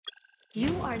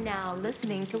You are now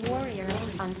listening to Warrior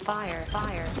on Fire.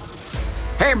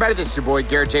 Hey everybody, this is your boy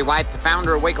Garrett J. White, the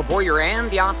founder of Wake Up Warrior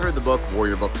and the author of the book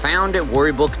Warrior Book, found at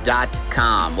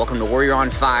warriorbook.com. Welcome to Warrior on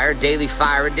Fire, Daily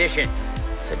Fire Edition.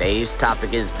 Today's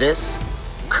topic is this: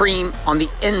 cream on the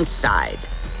inside.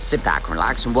 Sit back,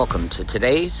 relax, and welcome to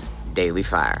today's Daily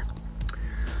Fire.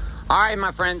 All right,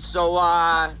 my friends, so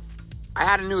I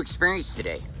had a new experience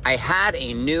today.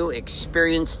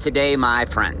 my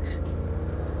friends.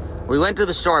 We went to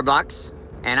the Starbucks,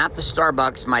 and at the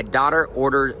Starbucks, my daughter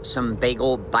ordered some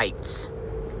bagel bites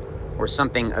or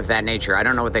something of that nature. I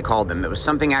don't know what they called them. It was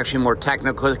something actually more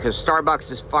technical because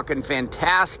Starbucks is fucking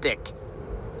fantastic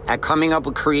at coming up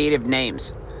with creative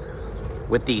names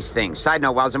with these things. Side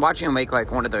note, while I was watching them make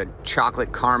like one of the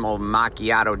chocolate caramel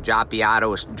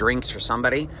macchiato drinks for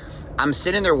somebody, I'm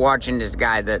sitting there watching this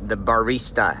guy, the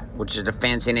barista, which is a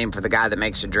fancy name for the guy that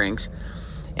makes the drinks.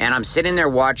 And I'm sitting there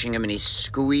watching him, and he's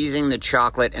squeezing the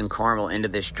chocolate and caramel into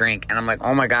this drink. And I'm like,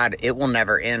 oh my God, it will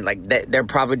never end. Like,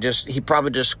 he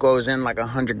probably just goes in like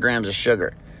 100 grams of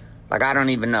sugar. Like, I don't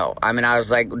even know. I mean, I was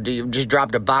like, you just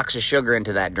dropped a box of sugar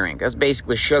into that drink. That's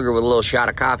basically sugar with a little shot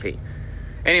of coffee.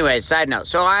 Anyway, side note.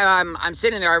 So I'm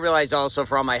sitting there. I realize also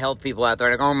for all my health people out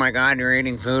there, like, oh my God, you're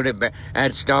eating food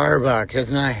at Starbucks. It's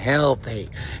not healthy.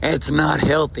 It's not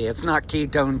healthy. It's not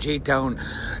ketone,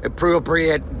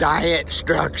 appropriate diet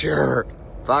structure.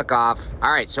 Fuck off.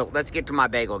 All right, so let's get to my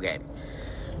bagel game.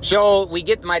 So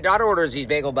my daughter orders these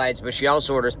bagel bites, but she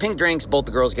also orders pink drinks. Both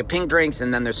the girls get pink drinks,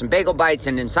 and then there's some bagel bites,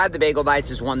 and inside the bagel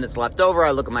bites is one that's left over. I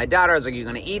look at my daughter. I was like, you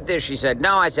going to eat this? She said,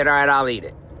 no. I said, all right, I'll eat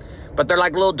it. But they're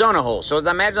like little donut holes. So as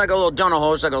I imagine like a little donut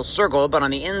hole, it's like a circle, but on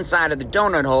the inside of the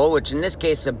donut hole, which in this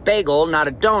case is a bagel, not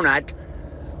a donut,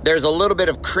 there's a little bit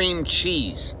of cream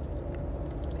cheese.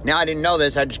 Now, I didn't know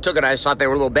this. I just took it. I just thought they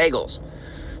were little bagels.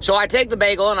 So I take the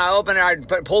bagel and I open it. I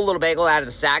pull a little bagel out of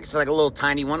the sack. It's like a little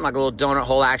tiny one, like a little donut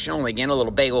hole action, only again, a little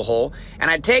bagel hole.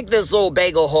 And I take this little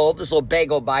bagel hole, this little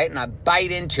bagel bite, and I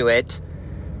bite into it.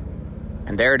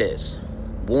 And there it is.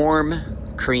 Warm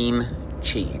cream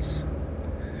cheese.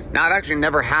 Now, I've actually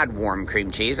never had warm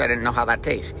cream cheese. I didn't know how that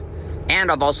tastes.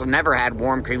 And I've also never had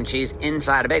warm cream cheese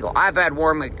inside a bagel. I've had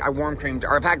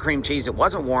cream cheese that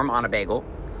wasn't warm on a bagel.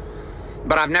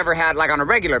 But I've never had, like, on a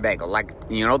regular bagel. Like,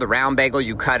 you know, the round bagel,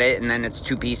 you cut it, and then it's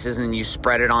 2 pieces, and you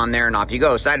spread it on there, and off you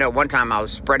go. Side note, one time I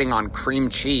was spreading on cream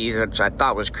cheese, which I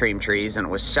thought was cream cheese, and it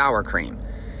was sour cream.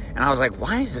 And I was like,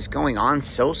 why is this going on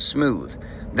so smooth?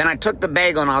 Then I took the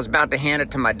bagel, and I was about to hand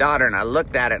it to my daughter, and I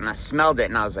looked at it, and I smelled it,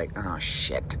 and I was like, oh,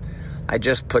 shit. I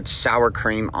just put sour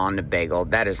cream on the bagel.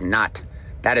 That is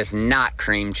not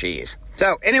cream cheese.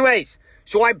 So, anyways,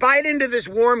 so I bite into this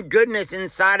warm goodness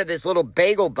inside of this little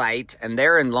bagel bite, and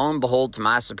there, and lo and behold, to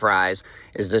my surprise,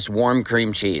 is this warm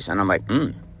cream cheese. And I'm like,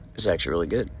 this is actually really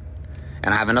good.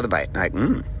 And I have another bite. I'm like,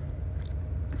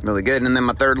 really good. And then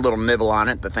my third little nibble on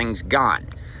it, the thing's gone.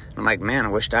 And I'm like, man, I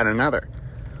wished I had another.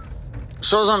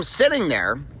 So as I'm sitting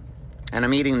there, and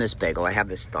I'm eating this bagel, I have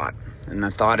this thought. And the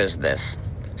thought is this: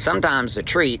 sometimes the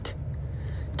treat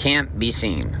can't be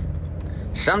seen.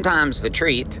 Sometimes the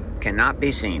treat cannot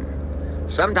be seen.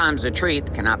 Sometimes the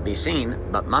treat cannot be seen,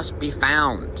 but must be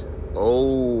found.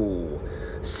 Oh.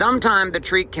 Sometimes the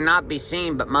treat cannot be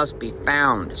seen, but must be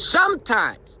found.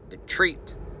 Sometimes the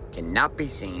treat cannot be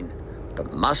seen,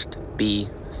 but must be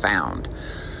found.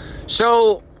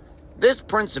 So, this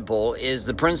principle is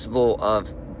the principle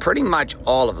of pretty much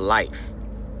all of life.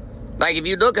 Like, if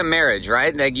you look at marriage,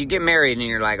 right? Like, you get married and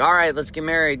you're like, all right, let's get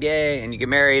married, yay. And you get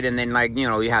married and then, like, you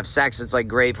know, you have sex. It's, like,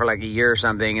 great for, like, a year or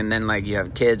something. And then, like, you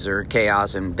have kids or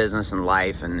chaos and business and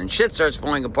life. And then shit starts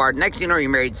falling apart. Next thing you know, you're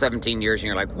married 17 years and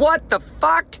you're like, what the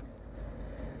fuck?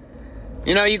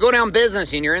 You know, you go down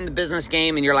business and you're in the business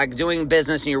game and you're, like, doing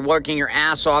business and you're working your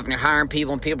ass off and you're hiring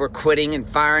people and people are quitting and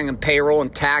firing and payroll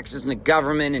and taxes and the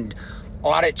government and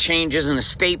audit changes and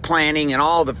estate planning and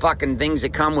all the fucking things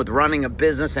that come with running a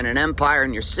business and an empire,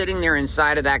 and you're sitting there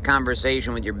inside of that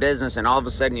conversation with your business, and all of a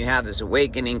sudden you have this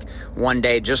awakening one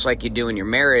day, just like you do in your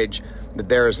marriage, that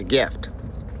there is a gift.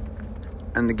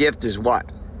 And the gift is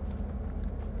what?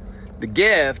 The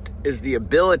gift is the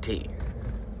ability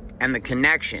and the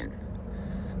connection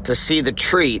to see the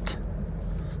treat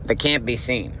that can't be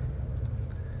seen.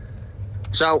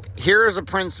 So here's a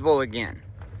principle again.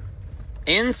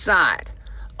 Inside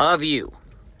of you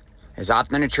is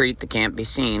often a treat that can't be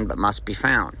seen but must be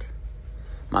found.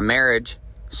 My marriage,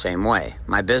 same way.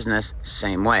 My business,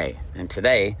 same way. And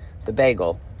today, the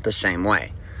bagel, the same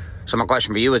way. So my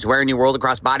question for you is, where in your world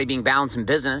across body, being, balance, and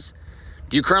business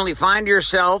do you currently find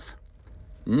yourself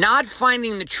not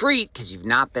finding the treat because you've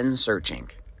not been searching?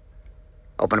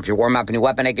 Open up your warm up and your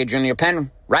weapon, AK Junior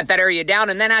pen, write that area down,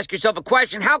 and then ask yourself a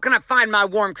question. How can I find my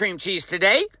warm cream cheese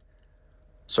today?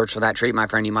 Search for that treat, my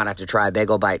friend. You might have to try a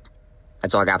bagel bite.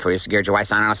 That's all I got for you. It's Gary Joe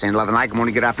signing off saying love and light. Good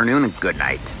morning, good afternoon, and good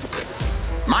night.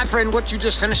 My friend, what you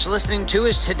just finished listening to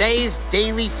is today's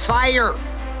Daily Fire.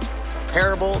 It's a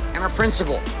parable and a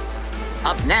principle.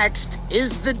 Up next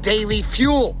is the Daily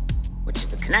Fuel, which is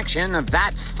the connection of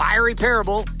that fiery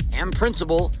parable and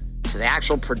principle to the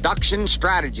actual production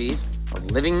strategies of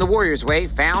living the Warrior's Way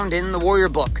found in the Warrior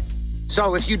Book.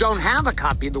 So if you don't have a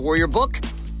copy of the Warrior Book,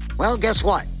 well, guess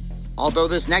what? Although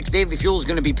this next Daily Fuel is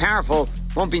going to be powerful,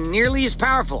 won't be nearly as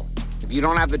powerful if you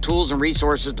don't have the tools and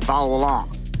resources to follow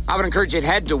along. I would encourage you to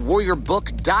head to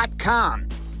warriorbook.com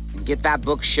and get that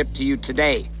book shipped to you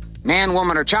today. Man,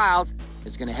 woman, or child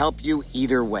is going to help you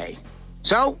either way.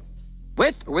 So,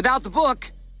 with or without the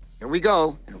book, here we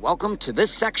go, and welcome to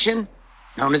this section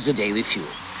known as the Daily Fuel.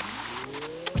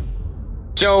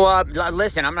 So,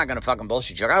 listen, I'm not going to fucking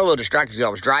bullshit you. I got a little distracted because I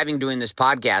was driving doing this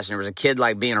podcast, and there was a kid,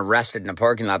 being arrested in a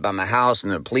parking lot by my house,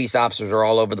 and the police officers are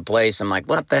all over the place. I'm like,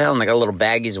 what the hell? And they got little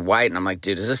baggies of white, and I'm like,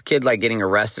 dude, is this kid, getting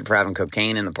arrested for having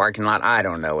cocaine in the parking lot? I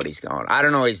don't know what he's doing. I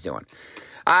don't know what he's doing.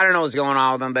 I don't know what's going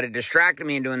on with him, but it distracted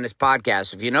me in doing this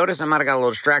podcast. If you notice, I might have got a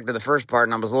little distracted the first part,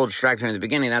 and I was a little distracted in the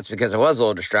beginning. That's because I was a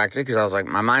little distracted, because I was like,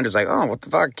 my mind was like, oh, what the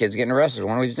fuck? Kid's getting arrested.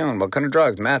 What are he doing? What kind of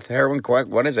drugs? Meth, heroin, quack,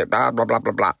 what is it? Blah, blah, blah,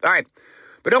 blah, blah. All right.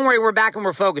 But don't worry, we're back and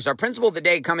we're focused. Our principle of the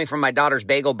day coming from my daughter's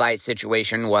bagel bite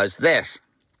situation was this.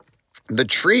 The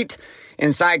treat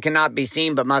inside cannot be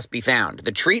seen but must be found.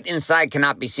 The treat inside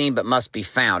cannot be seen but must be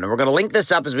found. And we're going to link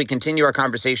this up as we continue our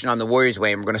conversation on the Warrior's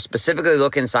Way, and we're going to specifically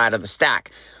look inside of the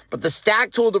stack. But the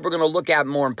stack tool that we're going to look at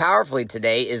more powerfully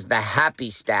today is the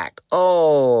happy stack.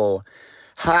 Oh,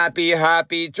 happy,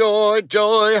 happy, joy,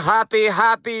 joy, happy,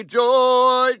 happy,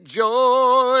 joy,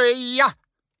 joy. Yeah.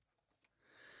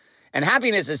 And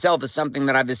happiness itself is something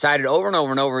that I've decided over and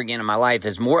over and over again in my life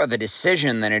is more of a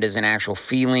decision than it is an actual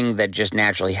feeling that just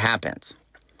naturally happens.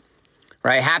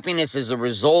 Right? Happiness is a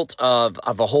result of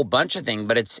a whole bunch of things,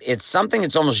 but it's something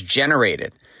that's almost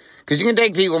generated. Because you can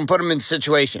take people and put them in a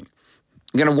situation.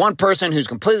 You're going to have one person who's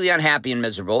completely unhappy and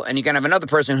miserable, and you're going to have another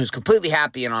person who's completely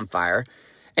happy and on fire.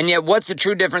 And yet what's the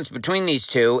true difference between these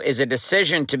two is a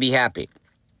decision to be happy.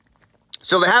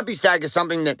 So the happy stack is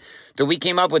something that we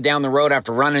came up with down the road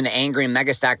after running the angry and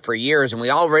mega stack for years. And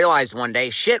we all realized one day,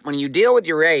 shit, when you deal with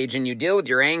your rage and you deal with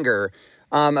your anger,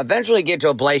 eventually get to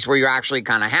a place where you're actually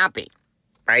kind of happy,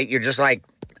 right? You're just like,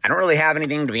 I don't really have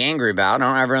anything to be angry about. I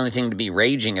don't have anything to be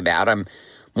raging about. I'm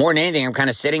more than anything, I'm kind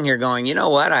of sitting here going, you know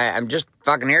what? I'm just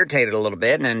fucking irritated a little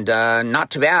bit and not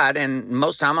too bad. And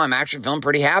most of the time I'm actually feeling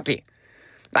pretty happy.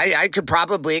 I could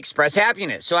probably express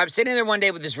happiness. So I'm sitting there one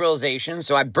day with this realization.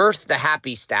 So I birthed the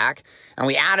happy stack, and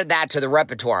we added that to the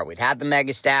repertoire. We'd had the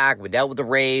mega stack. We dealt with the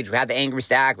rage. We had the angry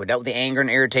stack. We dealt with the anger and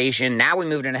irritation. Now we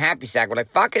moved into happy stack. We're like,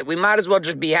 fuck it. We might as well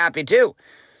just be happy too.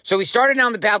 So we started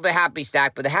down the path of the happy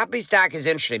stack, but the happy stack is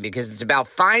interesting because it's about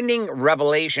finding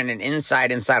revelation and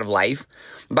insight inside of life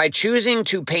by choosing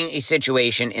to paint a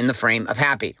situation in the frame of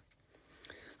happy.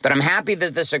 That I'm happy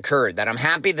that this occurred. That I'm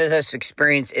happy that this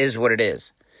experience is what it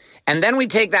is. And then we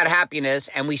take that happiness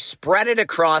and we spread it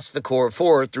across the core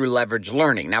four through leverage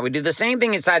learning. Now, we do the same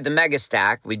thing inside the mega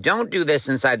stack. We don't do this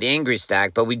inside the angry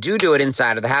stack, but we do it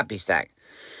inside of the happy stack.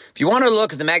 If you want to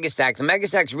look at the mega stack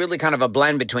is really kind of a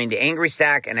blend between the angry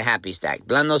stack and a happy stack.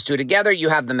 Blend those two together, you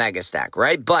have the mega stack,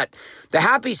 right? But the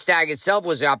happy stack itself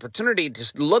was the opportunity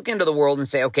to look into the world and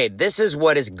say, okay, this is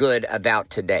what is good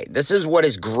about today. This is what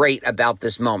is great about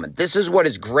this moment. This is what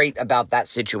is great about that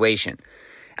situation.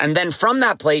 And then from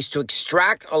that place to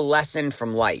extract a lesson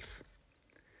from life.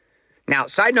 Now,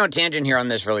 side note tangent here on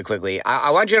this really quickly.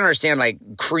 I want you to understand,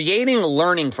 creating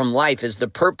learning from life is the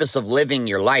purpose of living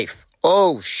your life.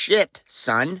 Oh, shit,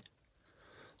 son.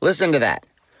 Listen to that.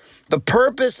 The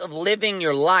purpose of living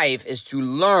your life is to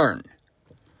learn.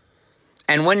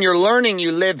 And when you're learning,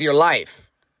 you live your life.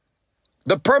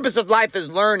 The purpose of life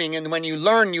is learning, and when you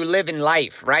learn, you live in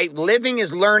life, right? Living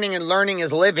is learning, and learning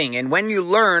is living. And when you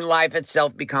learn, life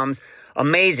itself becomes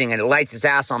amazing, and it lights its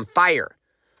ass on fire.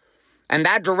 And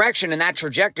that direction and that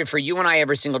trajectory for you and I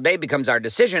every single day becomes our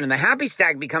decision. And the happy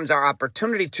stack becomes our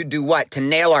opportunity to do what? To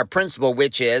nail our principle,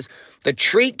 which is the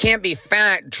treat can't be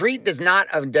found. Treat is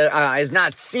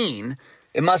not seen.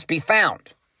 It must be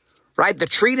found. Right? The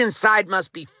treat inside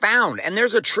must be found. And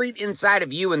there's a treat inside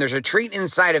of you, and there's a treat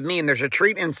inside of me, and there's a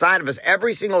treat inside of us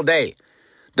every single day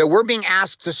that we're being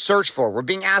asked to search for. We're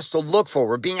being asked to look for.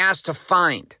 We're being asked to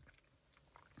find.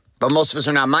 But most of us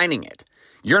are not mining it.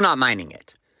 You're not mining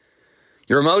it.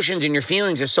 Your emotions and your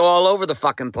feelings are so all over the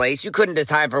fucking place, you couldn't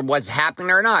decide for what's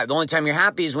happening or not. The only time you're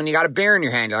happy is when you got a beer in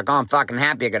your hand. You're like, oh, I'm fucking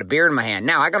happy. I got a beer in my hand.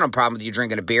 Now, I got no problem with you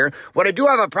drinking a beer. What I do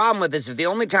have a problem with is if the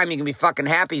only time you can be fucking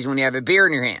happy is when you have a beer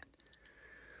in your hand.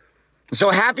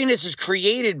 So happiness is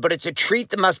created, but it's a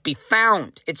treat that must be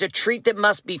found. It's a treat that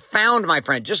must be found, my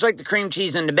friend. Just like the cream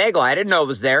cheese and the bagel. I didn't know it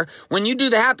was there. When you do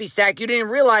the happy stack, you didn't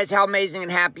realize how amazing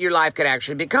and happy your life could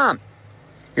actually become.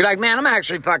 You're like, man, I'm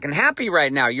actually fucking happy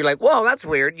right now. You're like, well, that's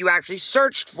weird. You actually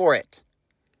searched for it.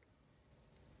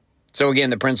 So again,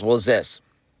 the principle is this.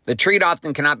 The treat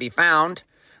often cannot be found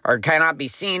or cannot be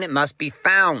seen. It must be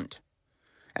found.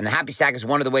 And the happy stack is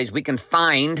one of the ways we can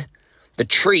find the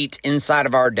treat inside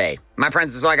of our day. My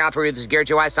friends, this is all I got for you. This is Garrett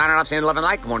J.Y. signing off, saying love and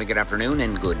light. Good morning, good afternoon,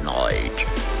 and good night.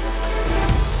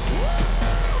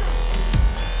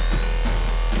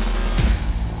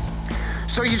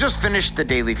 So you just finished the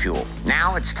Daily Fuel.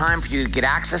 Now it's time for you to get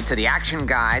access to the action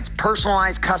guides,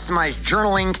 personalized, customized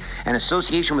journaling, and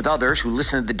association with others who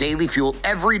listen to the Daily Fuel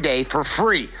every day for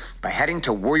free by heading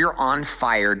to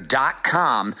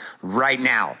warrioronfire.com right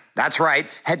now. That's right.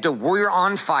 Head to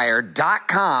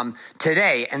warrioronfire.com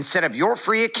today and set up your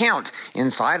free account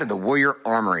inside of the Warrior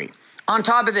Armory. On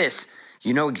top of this,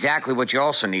 you know exactly what you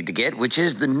also need to get, which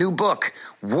is the new book,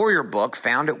 Warrior Book,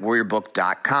 found at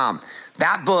warriorbook.com.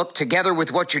 That book, together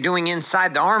with what you're doing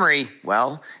inside the armory,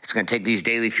 well, it's going to take these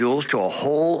daily fuels to a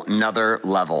whole nother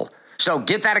level. So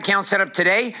get that account set up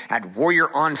today at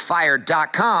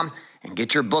warrioronfire.com and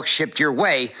get your book shipped your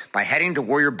way by heading to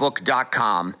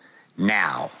warriorbook.com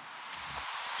now.